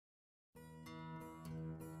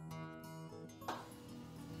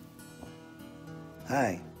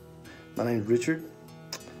Hi, my name is Richard,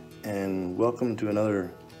 and welcome to another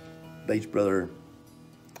Bates Brother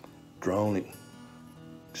drone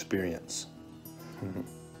experience.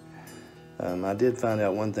 I did find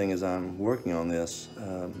out one thing as I'm working on this.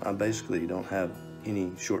 I basically don't have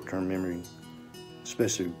any short-term memory,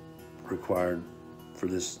 especially required for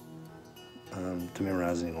this to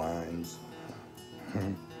memorize any lines.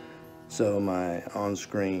 So my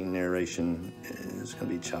on-screen narration is going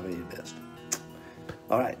to be choppy at best.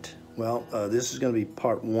 All right, well, this is going to be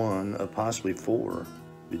part one of possibly 4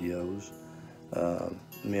 videos.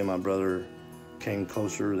 Me and my brother came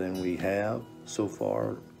closer than we have so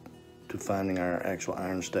far to finding our actual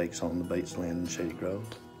iron stakes on the Bates land in ShadyGrove.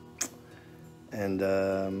 And,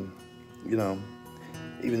 you know,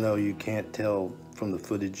 even though you can't tell from the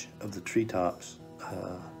footage of the treetops,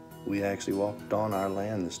 we actually walked on our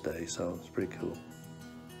land this day, so it's pretty cool.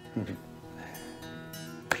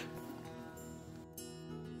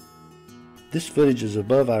 This footage is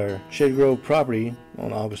above our ShadyGrove property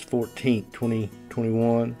on August 14th,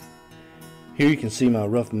 2021. Here you can see my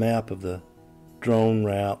rough map of the drone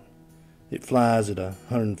route. It flies at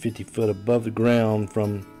 150 foot above the ground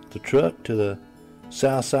from the truck to the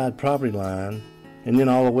south side property line, and then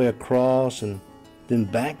all the way across and then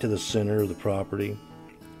back to the center of the property.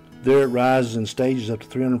 There it rises in stages up to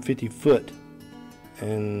 350 foot,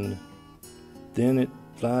 and then it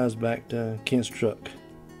flies back to Kent's truck.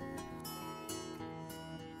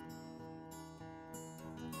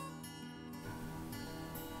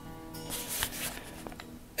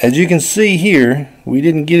 As you can see here, we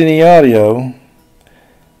didn't get any audio,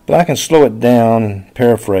 but I can slow it down and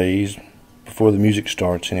paraphrase before the music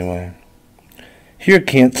starts anyway. Here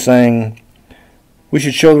Kent's saying we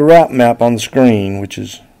should show the route map on the screen, which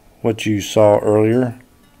is what you saw earlier.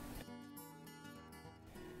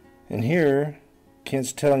 And here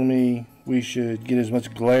Kent's telling me we should get as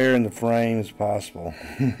much glare in the frame as possible.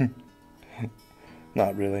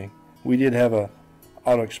 Not really. We did have a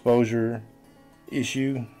auto exposure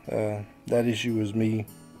issue. That issue was me.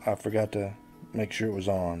 I forgot to make sure it was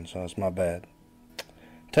on, so it's my bad.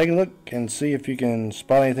 Take a look and see if you can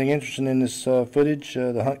spot anything interesting in this footage.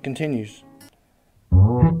 The hunt continues.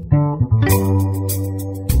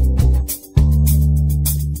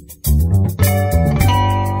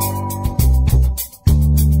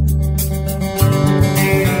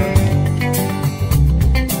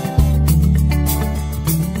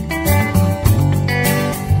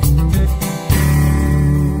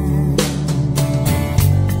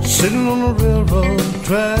 Sitting on the railroad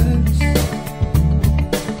tracks,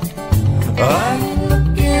 I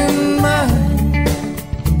look in mine.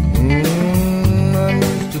 I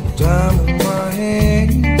used the time in my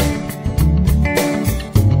hand.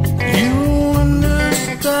 You don't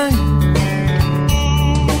understand.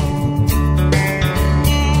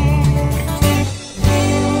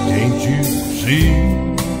 Can't you see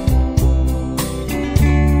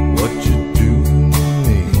what you do to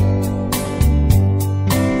me?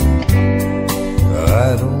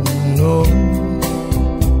 I don't know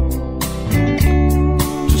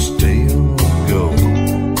to stay or go.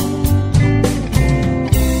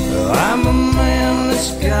 I'm a man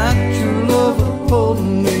that's got your love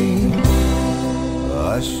holding me.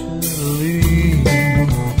 I should leave.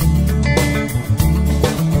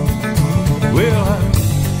 Well, I'm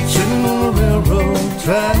sitting on the railroad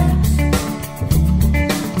tracks.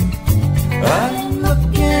 I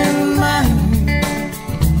look in mine.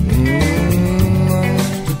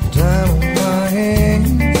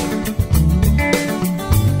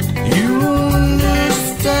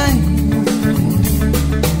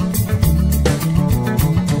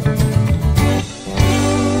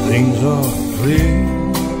 Things are clear,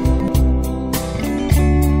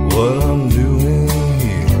 what I'm doing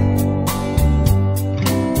here.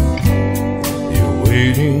 You're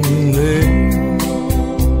waiting there,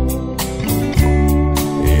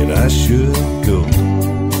 and I should go.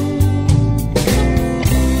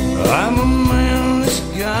 I'm a man that's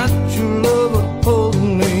got your love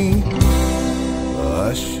holding me.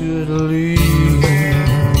 I should leave.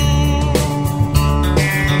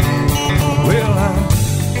 Well, I'm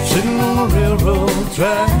sitting on the railroad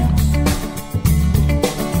tracks.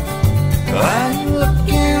 I look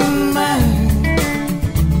in mine.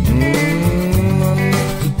 I miss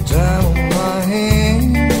the time on my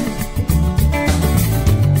hands.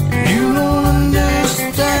 You don't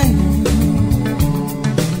understand.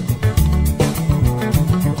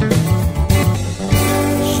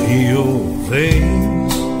 See your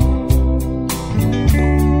face,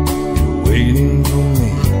 you're waiting for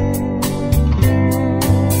me.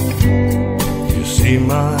 You see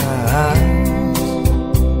my eyes,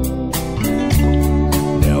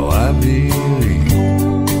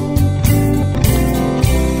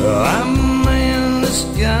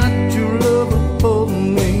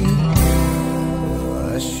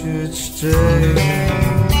 stay.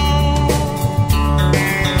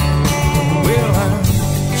 Well, I'm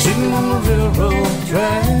sitting on the railroad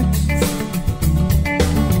tracks.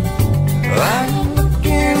 I'm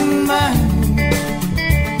looking back.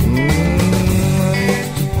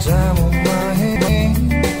 Time on my hand.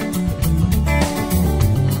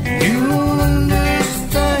 You don't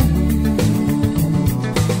understand.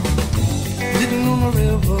 Sitting on the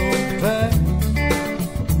railroad track.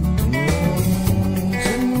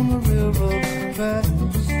 Sitting on the railroad track.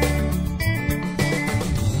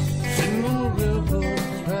 Sitting on the railroad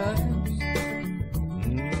track.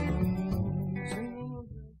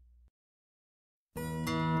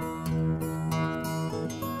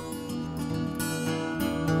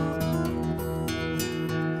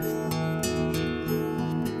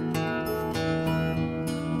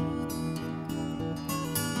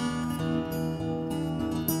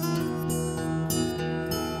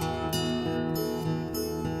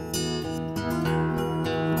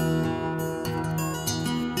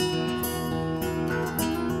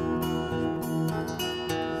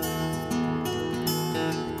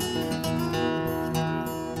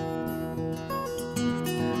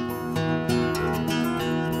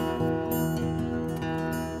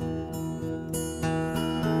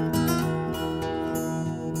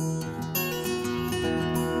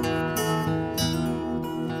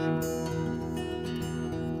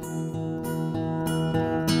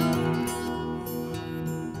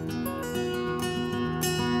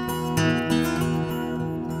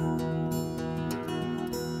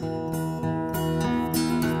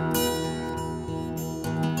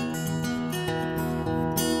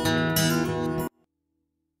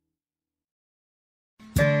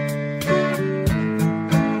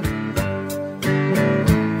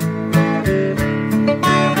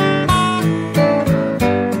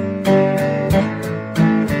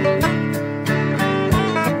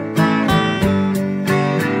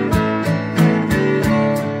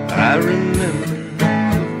 I remember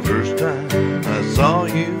the first time I saw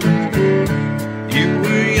you. You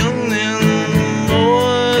were young and the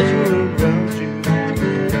boys were around you.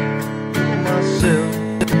 Told myself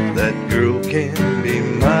that girl can't be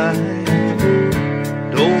mine.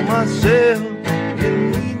 Told myself you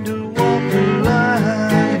need to walk the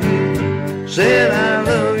line. Said I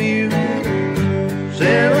love you.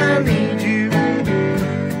 Said I need you.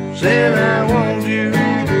 Said I want you.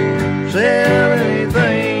 Said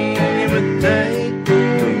anything take to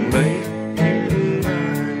make you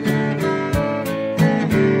mine.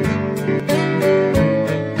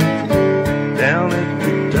 Down at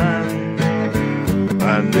the time, I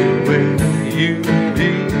knew where you'd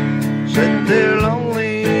be. Sat there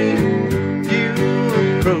lonely, you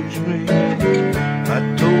approached me. I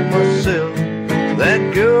told myself that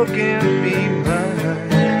girl can't be mine.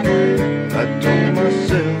 I told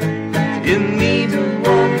myself you need to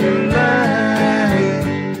walk the line.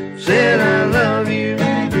 Said I love you,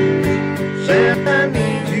 said I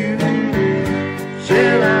need you,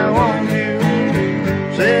 said I want you,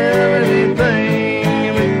 said anything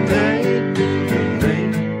it would take to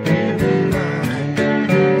make you mine.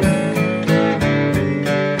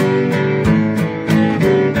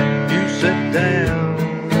 You sat down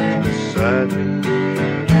beside me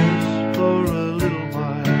just for a little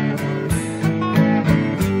while.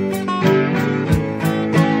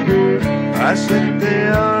 I sat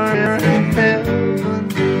there in heaven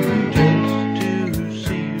just to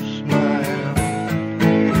see you smile.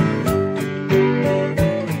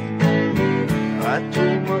 I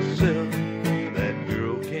told myself